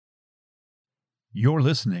You're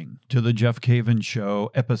listening to The Jeff Caven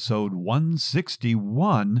Show, episode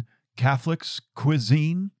 161, Catholics,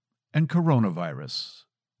 Cuisine, and Coronavirus,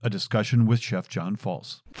 a discussion with Chef John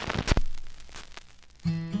False.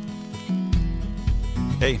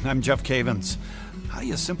 Hey, I'm Jeff Cavens. How do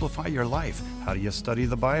you simplify your life? How do you study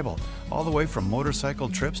the Bible? All the way from motorcycle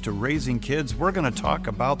trips to raising kids, we're going to talk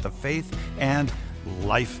about the faith and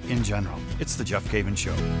life in general. It's The Jeff Caven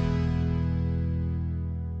Show.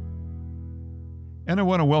 And I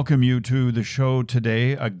want to welcome you to the show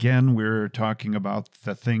today. Again, we're talking about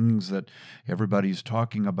the things that everybody's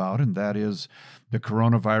talking about, and that is the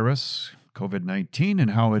coronavirus, COVID-19,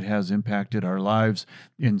 and how it has impacted our lives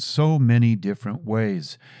in so many different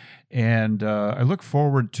ways. And I look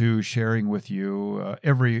forward to sharing with you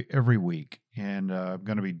every week, and I'm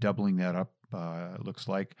going to be doubling that up, it looks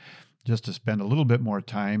like, just to spend a little bit more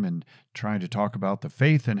time and trying to talk about the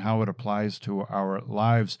faith and how it applies to our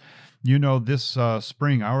lives. You know, this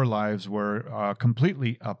spring, our lives were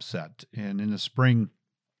completely upset. And in the spring,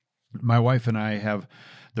 my wife and I have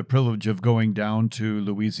the privilege of going down to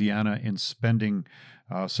Louisiana and spending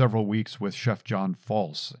several weeks with Chef John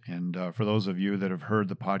False. And for those of you that have heard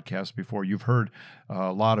the podcast before, you've heard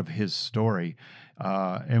a lot of his story.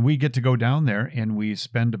 And we get to go down there and we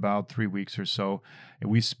spend about 3 weeks or so. And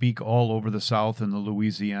we speak all over the South in the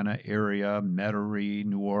Louisiana area, Metairie,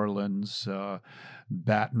 New Orleans,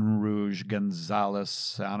 Baton Rouge, Gonzales,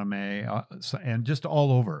 Saname, and just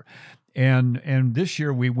all over. And this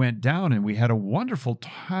year we went down and we had a wonderful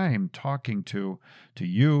time talking to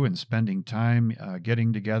you and spending time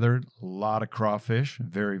getting together. A lot of crawfish,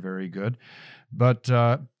 very, very good. But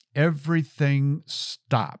everything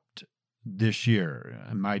stopped this year.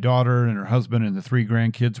 And my daughter and her husband and the 3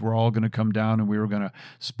 grandkids were all going to come down, and we were going to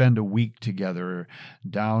spend a week together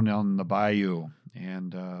down on the bayou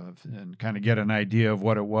and kind of get an idea of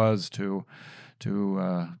what it was to be, be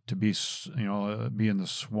in the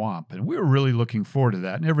swamp. And we were really looking forward to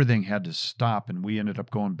that, and everything had to stop, and we ended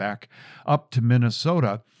up going back up to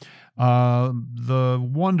Minnesota. The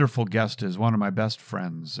wonderful guest is one of my best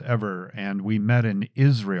friends ever, and we met in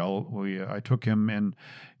Israel. I took him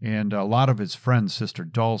and a lot of his friends, Sister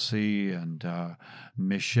Dulcie and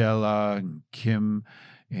Michelle and Kim,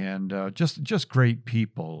 and just great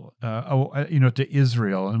people, to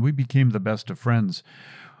Israel, and we became the best of friends.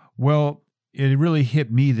 Well, it really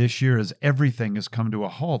hit me this year as everything has come to a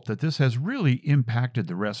halt, that this has really impacted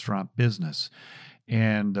the restaurant business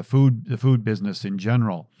and the food business in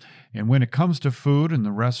general. And when it comes to food and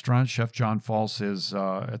the restaurant, Chef John False is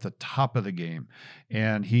at the top of the game.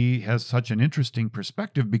 And he has such an interesting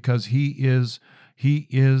perspective because he is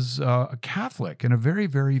a Catholic, and a very,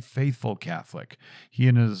 very faithful Catholic. He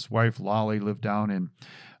and his wife Lolly live down in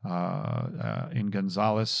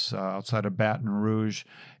Gonzales, outside of Baton Rouge,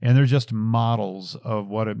 and they're just models of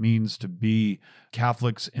what it means to be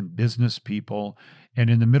Catholics and business people. And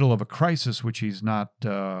in the middle of a crisis, which he's not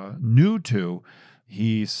new to,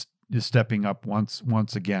 he's stepping up once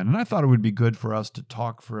again. And I thought it would be good for us to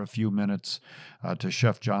talk for a few minutes to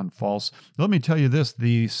Chef John False. Let me tell you this,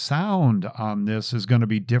 the sound on this is going to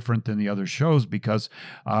be different than the other shows because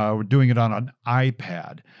we're doing it on an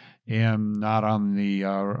iPad and not on the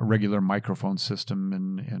regular microphone system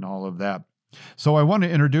and all of that. So I want to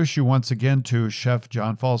introduce you once again to Chef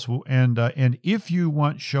John False. And if you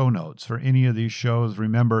want show notes for any of these shows,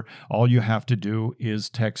 remember, all you have to do is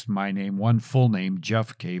text my name, one full name,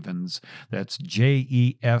 Jeff Cavens. That's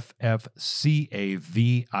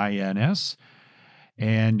JEFFCAVINS.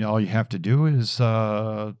 And all you have to do is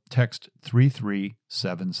text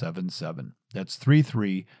 33777. That's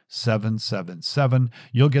 33777.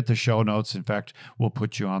 You'll get the show notes. In fact, we'll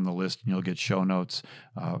put you on the list and you'll get show notes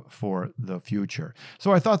for the future.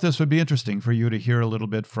 So I thought this would be interesting for you to hear a little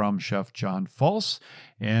bit from Chef John False,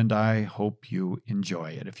 and I hope you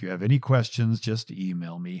enjoy it. If you have any questions, just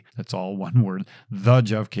email me. That's all one word,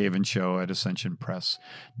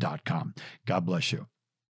 thejeffcavenshow@ascensionpress.com. God bless you.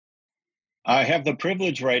 I have the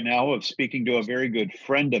privilege right now of speaking to a very good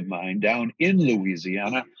friend of mine down in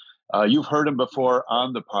Louisiana. You've heard him before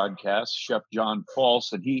on the podcast, Chef John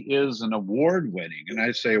False, and he is an award-winning, and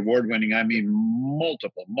I say award-winning, I mean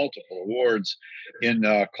multiple awards in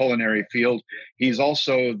the culinary field. He's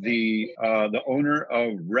also the owner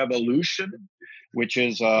of Revolution, which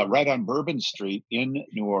is right on Bourbon Street in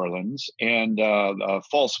New Orleans, and a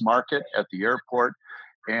False Market at the airport,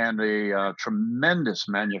 and a tremendous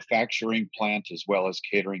manufacturing plant as well as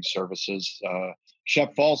catering services.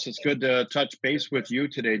 Chef False, it's good to touch base with you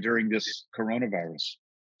today during this coronavirus.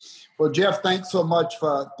 Well, Jeff, thanks so much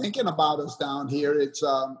for thinking about us down here. It's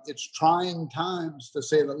trying times, to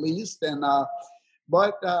say the least, and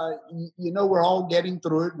But we're all getting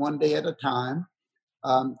through it one day at a time.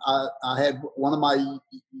 I had one of my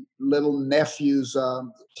little nephews,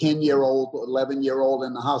 10-year-old, 11-year-old,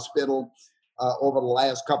 in the hospital over the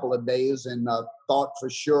last couple of days, and thought for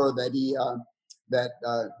sure that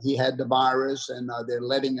he had the virus, and they're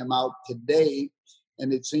letting him out today.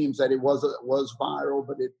 And it seems that it was viral,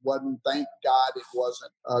 but it wasn't. Thank God, it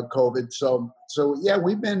wasn't COVID. So yeah,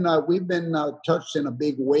 we've been touched in a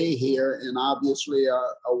big way here, and obviously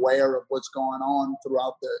aware of what's going on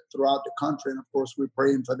throughout the country. And of course, we're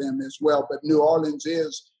praying for them as well. But New Orleans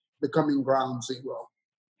is becoming ground zero.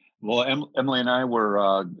 Well, Emily and I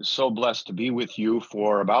were so blessed to be with you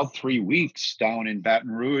for about 3 weeks down in Baton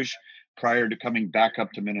Rouge prior to coming back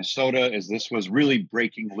up to Minnesota, as this was really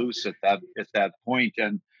breaking loose at that point.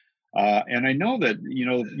 And I know that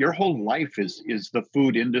your whole life is the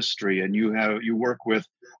food industry, and you work with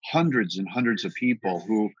hundreds and hundreds of people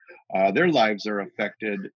who their lives are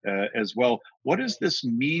affected as well. What does this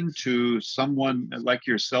mean to someone like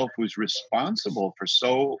yourself who's responsible for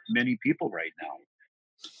so many people right now?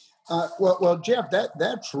 Well, Jeff,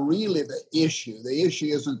 that's really the issue. The issue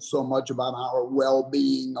isn't so much about our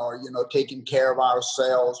well-being or taking care of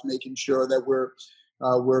ourselves, making sure that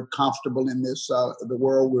we're comfortable in this the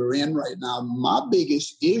world we're in right now. My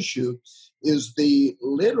biggest issue is the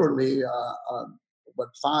literally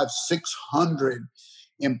 500-600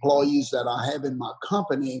 employees that I have in my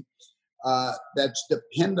company that's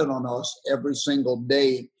dependent on us every single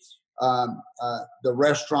day. The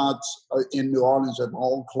restaurants in New Orleans have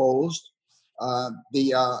all closed.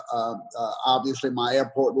 Obviously my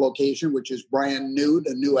airport location, which is brand new,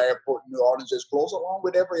 the new airport in New Orleans, is closed, along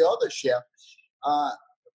with every other chef.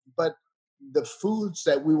 But the foods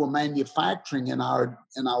that we were manufacturing in our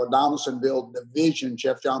Donaldsonville division,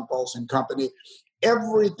 Chef John Paulson Company,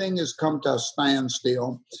 everything has come to a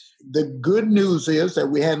standstill. The good news is that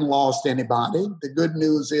we hadn't lost anybody. The good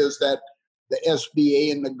news is that the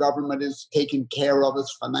SBA and the government is taking care of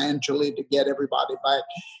us financially to get everybody back.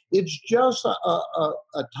 It's just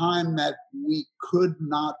a time that we could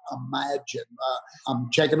not imagine.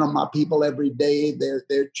 I'm checking on my people every day.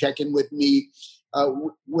 They're checking with me.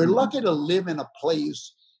 We're lucky to live in a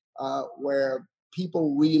place where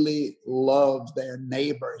people really love their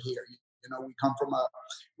neighbor here. We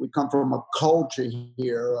come from a culture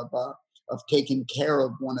here of taking care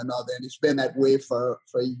of one another, and it's been that way for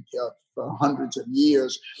hundreds of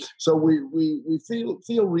years. So we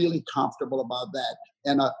feel really comfortable about that.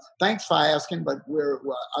 And thanks for asking, but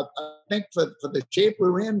I think for the shape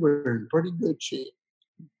we're in pretty good shape.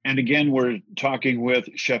 And again, we're talking with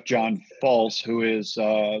Chef John False, who is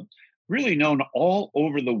really known all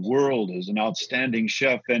over the world as an outstanding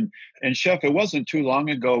chef. And Chef, it wasn't too long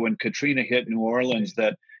ago when Katrina hit New Orleans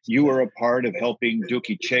that you were a part of helping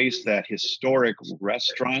Dooky Chase, that historic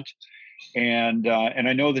restaurant. And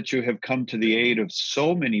I know that you have come to the aid of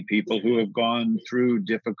so many people who have gone through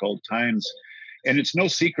difficult times. And it's no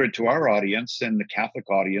secret to our audience and the Catholic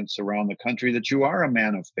audience around the country that you are a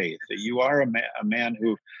man of faith, that you are a man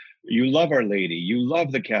who, you love Our Lady, you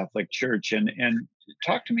love the Catholic Church. And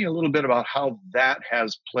talk to me a little bit about how that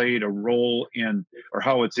has played a role in, or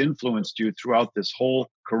how it's influenced you throughout this whole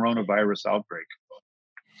coronavirus outbreak.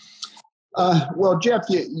 Well, Jeff,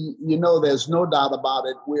 there's no doubt about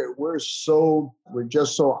it. We're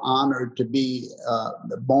just so honored to be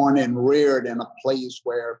born and reared in a place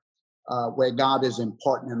where God is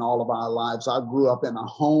important in all of our lives. I grew up in a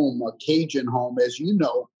Cajun home, as you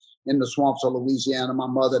know, in the swamps of Louisiana. My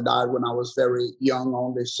mother died when I was very young,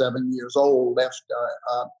 only 7 years old, left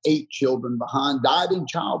 8 children behind, died in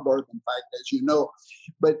childbirth, in fact, as you know.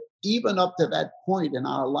 But even up to that point in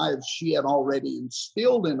our lives, she had already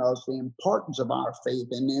instilled in us the importance of our faith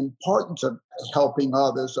and the importance of helping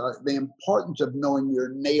others, the importance of knowing your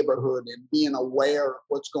neighborhood and being aware of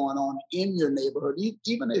what's going on in your neighborhood,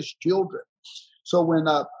 even as children. So when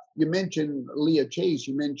you mentioned Leah Chase,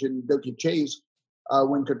 you mentioned Dooky Chase,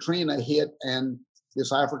 when Katrina hit, and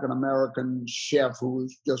this African-American chef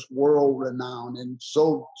who's just world-renowned and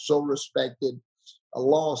so respected,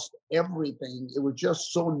 lost everything. It was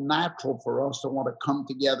just so natural for us to want to come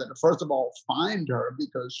together to, first of all, find her,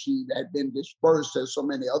 because she had been dispersed as so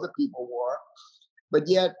many other people were, but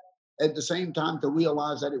yet at the same time to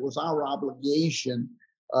realize that it was our obligation.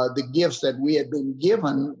 The gifts that we had been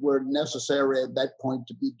given were necessary at that point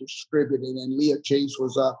to be distributed, and Leah Chase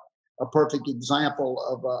was a perfect example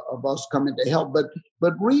of us coming to help.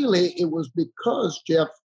 But really, it was because, Jeff,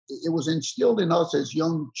 it was instilled in us as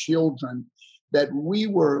young children that we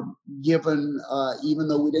were given, even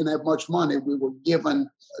though we didn't have much money, we were given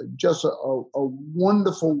just a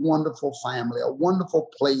wonderful, wonderful family, a wonderful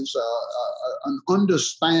place, an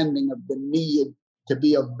understanding of the need to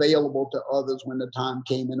be available to others when the time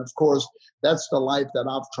came. And of course, that's the life that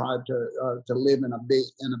I've tried to live in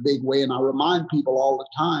a big way. And I remind people all the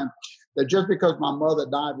time that just because my mother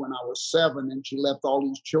died when I was 7 and she left all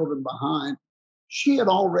these children behind, she had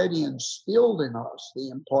already instilled in us the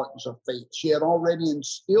importance of faith. She had already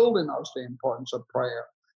instilled in us the importance of prayer.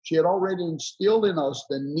 She had already instilled in us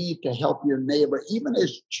the need to help your neighbor. Even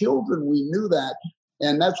as children, we knew that.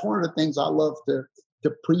 And that's one of the things I love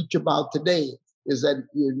to preach about today, is that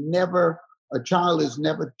a child is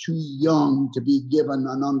never too young to be given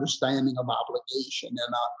an understanding of obligation.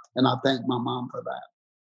 And I thank my mom for that.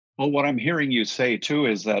 Well, what I'm hearing you say too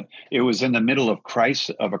is that it was in the middle of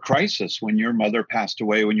a crisis when your mother passed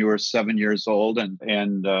away when you were 7 years old, and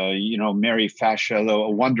Mary Fascia,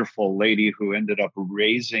 a wonderful lady who ended up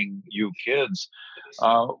raising you kids.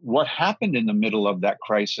 What happened in the middle of that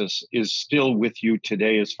crisis is still with you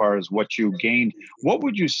today as far as what you gained. What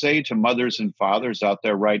would you say to mothers and fathers out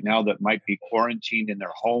there right now that might be quarantined in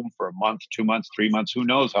their home for a month, 2 months, 3 months, who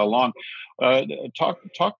knows how long?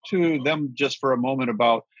 Talk to them just for a moment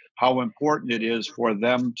about how important it is for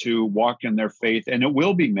them to walk in their faith, and it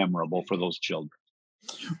will be memorable for those children.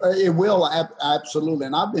 It will, absolutely.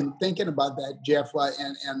 And I've been thinking about that, Jeff,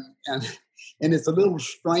 and it's a little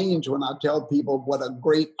strange when I tell people what a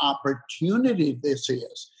great opportunity this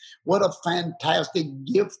is. What a fantastic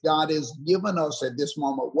gift God has given us at this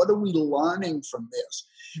moment. What are we learning from this?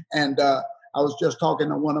 And I was just talking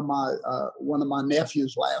to one of my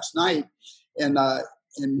nephews last night, and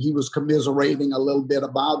he was commiserating a little bit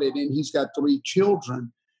about it. And he's got 3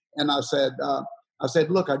 children. And I said,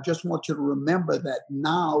 look, I just want you to remember that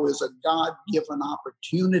now is a God-given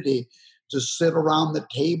opportunity to sit around the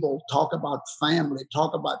table, talk about family,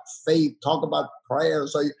 talk about faith, talk about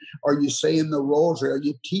prayers. Are you saying the rosary? Are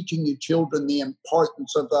you teaching your children the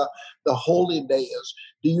importance of the holy days?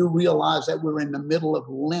 Do you realize that we're in the middle of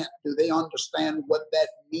Lent? Do they understand what that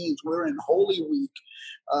means? We're in Holy Week.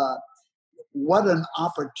 What an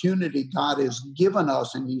opportunity God has given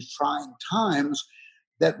us in these trying times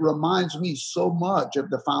that reminds me so much of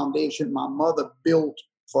the foundation my mother built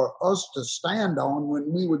for us to stand on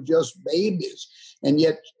when we were just babies. And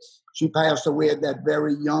yet she passed away at that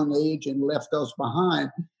very young age and left us behind.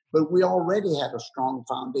 But we already had a strong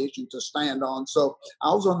foundation to stand on. So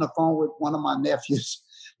I was on the phone with one of my nephews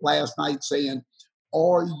last night saying,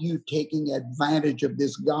 are you taking advantage of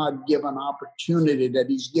this God-given opportunity that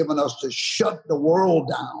he's given us to shut the world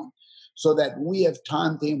down so that we have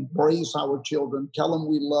time to embrace our children, tell them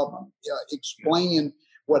we love them, explain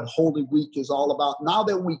what Holy Week is all about? Now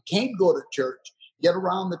that we can't go to church, get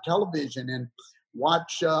around the television and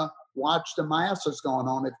watch the masses going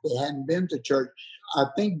on if they hadn't been to church. I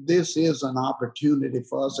think this is an opportunity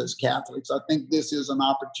for us as Catholics. I think this is an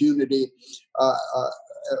opportunity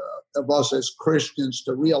of us as Christians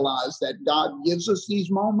to realize that God gives us these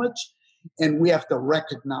moments, and we have to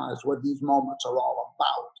recognize what these moments are all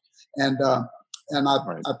about. And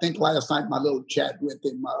I think last night my little chat with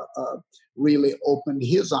him really opened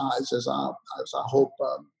his eyes, as I hope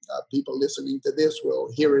people listening to this will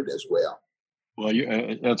hear it as well. Well,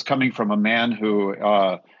 that's coming from a man who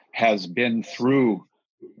has been through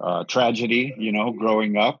tragedy,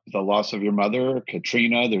 growing up, the loss of your mother,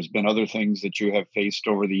 Katrina. There's been other things that you have faced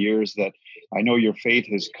over the years that I know your faith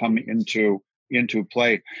has come into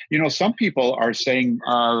play. Some people are saying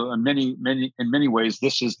in many ways,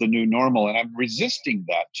 this is the new normal. And I'm resisting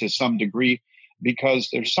that to some degree, because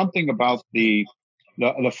there's something about the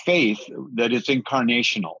faith that is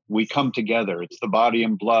incarnational. We come together. It's the body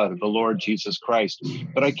and blood of the Lord Jesus Christ.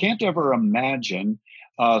 But I can't ever imagine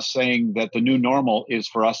saying that the new normal is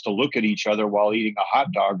for us to look at each other while eating a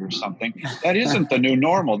hot dog or something. That isn't the new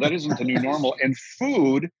normal. That isn't the new normal. And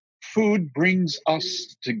food brings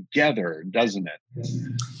us together, doesn't it?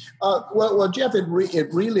 Well, Jeff, it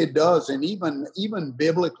really does, and even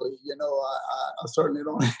biblically, I certainly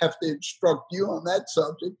don't have to instruct you on that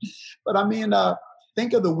subject, but I mean,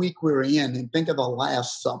 think of the week we're in, and think of the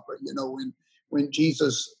Last Supper. When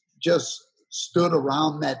Jesus just stood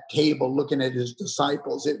around that table looking at his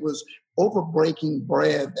disciples, it was over breaking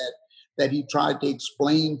bread that he tried to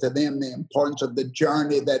explain to them the importance of the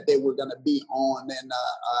journey that they were going to be on, and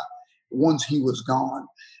once he was gone.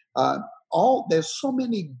 There's so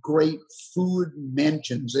many great food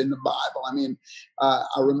mentions in the Bible. I mean,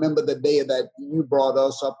 I remember the day that you brought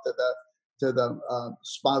us up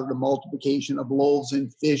spot of the multiplication of loaves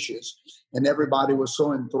and fishes. And everybody was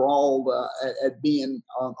so enthralled at being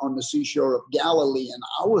on the seashore of Galilee. And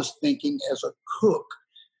I was thinking, as a cook,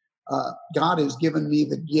 God has given me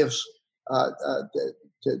the gifts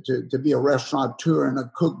to be a restaurateur and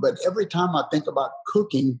a cook. But every time I think about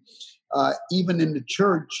cooking, even in the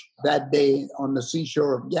church that day on the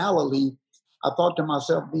seashore of Galilee, I thought to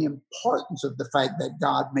myself the importance of the fact that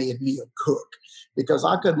God made me a cook, because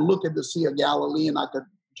I could look at the Sea of Galilee and I could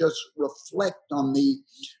just reflect on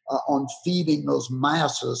on feeding those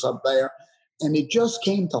masses up there. And it just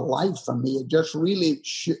came to life for me. It just really,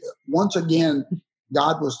 once again,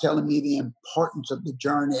 God was telling me the importance of the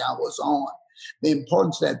journey I was on. The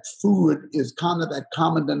importance that food is kind of that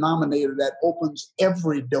common denominator that opens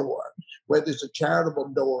every door, whether it's a charitable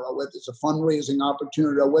door or whether it's a fundraising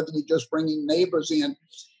opportunity or whether you're just bringing neighbors in.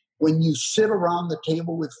 When you sit around the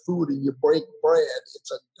table with food and you break bread,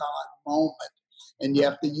 it's a God moment. And you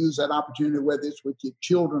have to use that opportunity, whether it's with your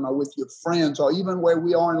children or with your friends, or even where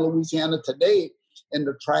we are in Louisiana today, in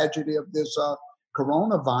the tragedy of this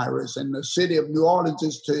coronavirus, and the city of New Orleans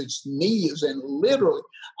is to its knees, and literally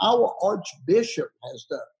our archbishop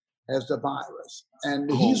has the virus,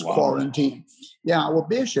 and he's quarantined. Yeah, our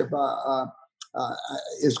bishop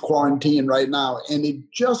is quarantined right now, and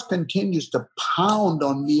it just continues to pound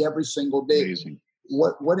on me every single day. Amazing.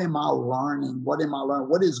 What am I learning? What am I learning?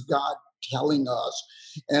 What is God telling us?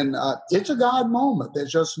 And it's a God moment.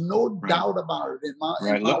 There's just no doubt about it in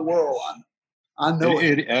my world. I know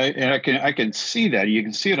it. And I can see that. You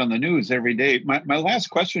can see it on the news every day. My last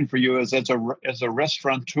question for you is, as a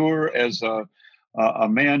restaurateur, as a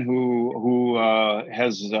man who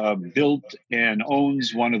has built and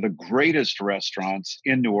owns one of the greatest restaurants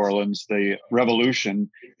in New Orleans, the Revolution.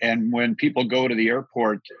 And when people go to the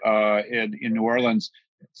airport in New Orleans,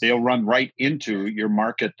 they'll run right into your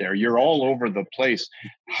market there. You're all over the place.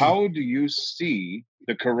 How do you see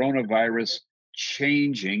the coronavirus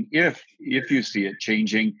changing, if you see it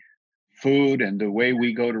changing, food and the way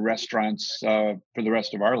we go to restaurants for the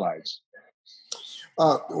rest of our lives?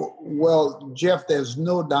 Well, Jeff, there's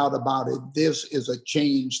no doubt about it. This is a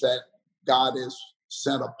change that God has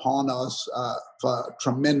sent upon us for a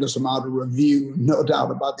tremendous amount of review. No doubt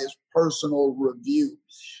about this personal review.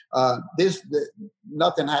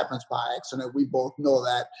 Nothing happens by accident. We both know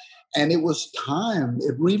that. And it was time.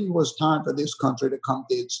 It really was time for this country to come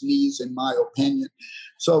to its knees, in my opinion.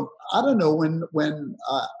 So I don't know when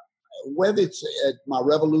whether it's at my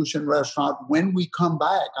Revolution restaurant, when we come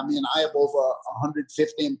back. I mean, I have over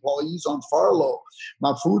 150 employees on furlough.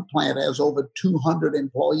 My food plant has over 200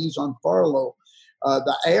 employees on furlough.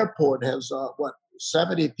 The airport has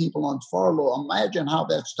 70 people on furlough. Imagine how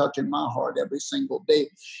that's touching my heart every single day.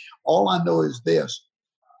 All I know is this.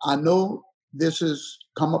 I know this has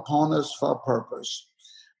come upon us for a purpose.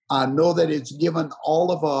 I know that it's given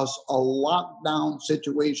all of us a lockdown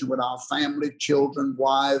situation with our family, children,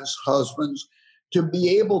 wives, husbands, to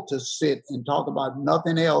be able to sit and talk about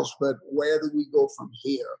nothing else but where do we go from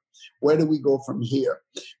here? Where do we go from here?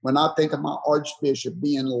 When I think of my archbishop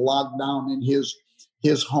being locked down in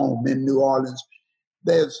his home in New Orleans,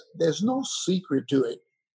 there's no secret to it.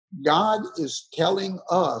 God is telling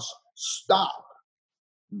us, stop.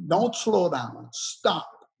 Don't slow down. Stop.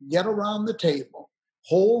 Get around the table.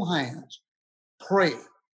 Hold hands. Pray.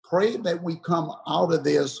 Pray that we come out of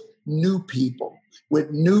this new people with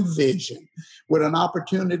new vision, with an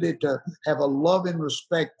opportunity to have a love and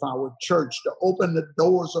respect for our church, to open the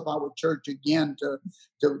doors of our church again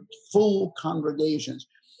to full congregations.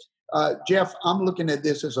 Jeff, I'm looking at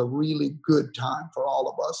this as a really good time for all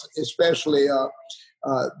of us, especially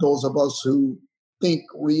those of us who think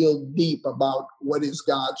real deep about what is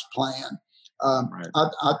God's plan. Right.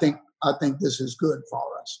 I think this is good for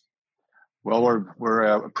us. Well, we're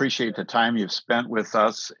appreciate the time you've spent with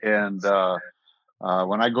us, and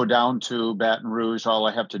when I go down to Baton Rouge, all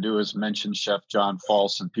I have to do is mention Chef John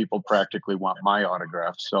False, and people practically want my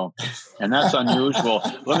autograph. So, and that's unusual.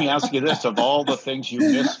 Let me ask you this: of all the things you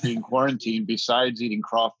miss being quarantined, besides eating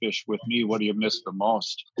crawfish with me, what do you miss the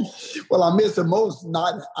most? Well, I miss the most.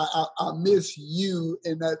 I miss you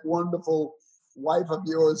and that wonderful wife of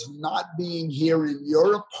yours not being here in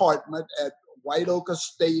your apartment at White Oak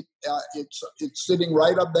Estate. It's sitting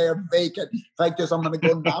right up there vacant. In fact, I'm going to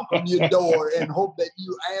go knock on your door and hope that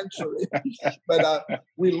you answer it. But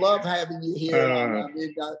we love having you here. I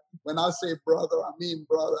mean, when I say brother, I mean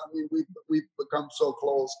brother. I mean, we've become so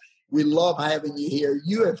close. We love having you here.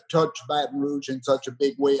 You have touched Baton Rouge in such a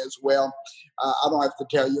big way as well. I don't have to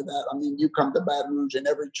tell you that. I mean, you come to Baton Rouge and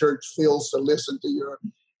every church feels to listen to your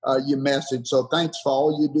message. So thanks for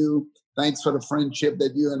all you do. Thanks for the friendship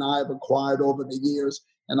that you and I have acquired over the years.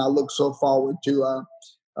 And I look so forward to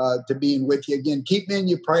being with you again. Keep me in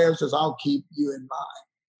your prayers as I'll keep you in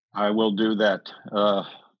mine. I will do that,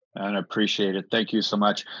 and appreciate it. Thank you so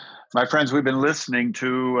much. My friends, we've been listening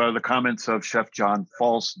to the comments of Chef John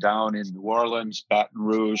False down in New Orleans, Baton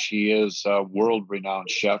Rouge. He is a world-renowned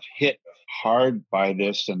chef, hit hard by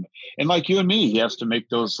this. And like you and me, he has to make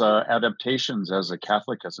those adaptations as a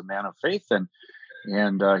Catholic, as a man of faith.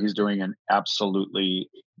 And he's doing an absolutely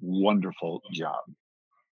wonderful job.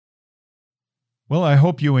 Well, I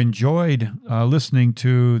hope you enjoyed listening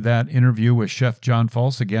to that interview with Chef John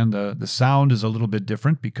False. Again, the sound is a little bit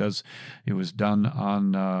different because it was done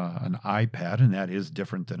on an iPad, and that is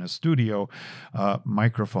different than a studio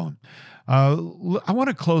microphone. I want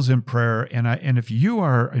to close in prayer, and if you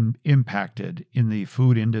are impacted in the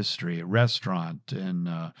food industry, restaurant, and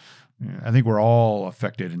I think we're all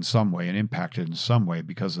affected in some way and impacted in some way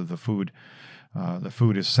because of the food. The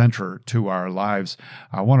food is central to our lives.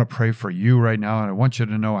 I want to pray for you right now, and I want you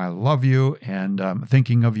to know I love you and I'm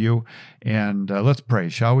thinking of you. And let's pray,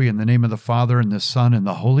 shall we? In the name of the Father, and the Son, and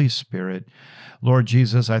the Holy Spirit. Lord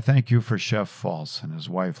Jesus, I thank you for Chef False and his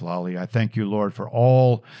wife, Lolly. I thank you, Lord, for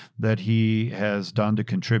all that he has done to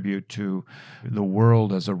contribute to the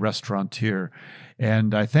world as a restaurateur.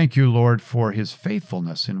 And I thank you, Lord, for his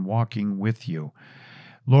faithfulness in walking with you.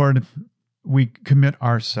 Lord, we commit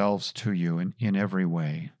ourselves to you in every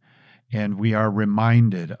way, and we are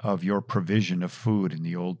reminded of your provision of food in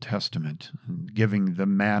the Old Testament, giving the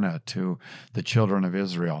manna to the children of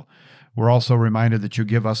Israel. We're also reminded that you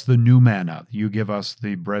give us the new manna. You give us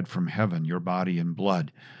the bread from heaven, your body and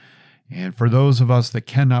blood. And for those of us that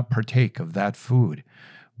cannot partake of that food,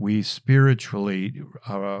 we spiritually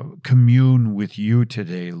commune with you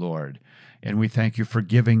today, Lord. And we thank you for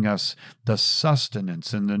giving us the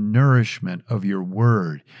sustenance and the nourishment of your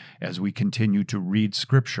word as we continue to read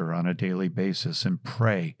Scripture on a daily basis and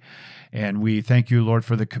pray. And we thank you, Lord,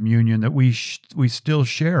 for the communion that we still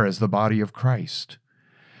share as the body of Christ.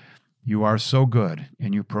 You are so good,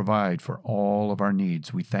 and you provide for all of our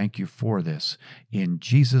needs. We thank you for this. In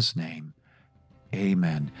Jesus' name,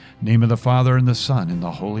 amen. Name of the Father, and the Son, and the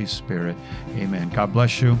Holy Spirit. Amen. God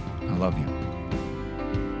bless you. I love you.